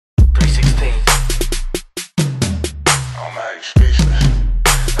you speechless.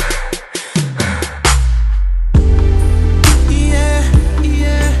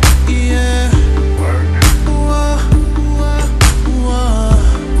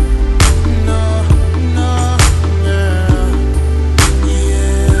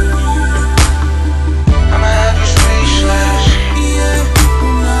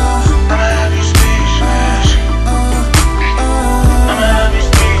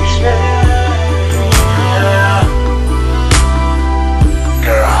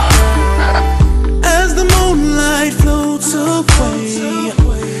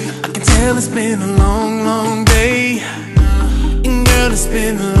 It's been a long, long day, and girl, it's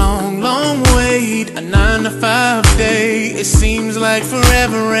been a long, long wait. A 9 to 5 day, it seems like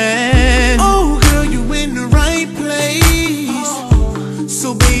forever. And oh girl, you in the right place,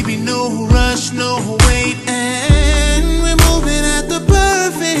 so baby, no rush, no wait. And we're moving at the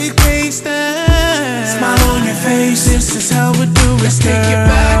perfect pace now. Smile on your face, this is how we do it. Let's take it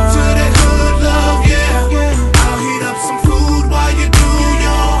back to that good love, yeah. I'll heat up some food while you do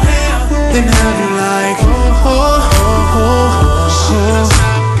your hair, then have you like, oh, oh, oh, oh,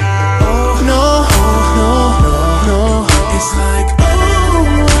 oh, no, no, no, it's like, oh,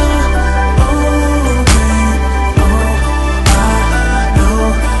 babe, oh, I know,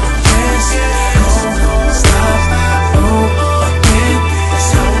 yes, don't stop, oh, again, it's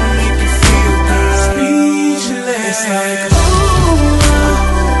how we make you feel, girl, speechless, it's like,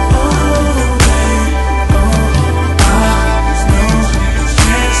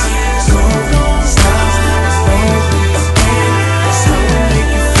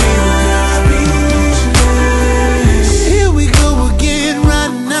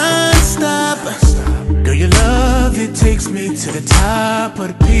 takes me to the top of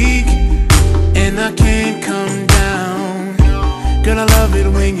the peak, and I can't come down. Girl, I love it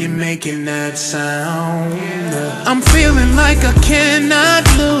when you're making that sound. I'm feeling like I cannot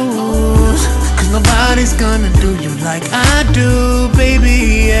lose, cause nobody's gonna do you like I do,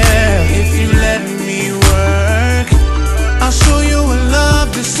 baby, yeah. If you let me work, I'll show you a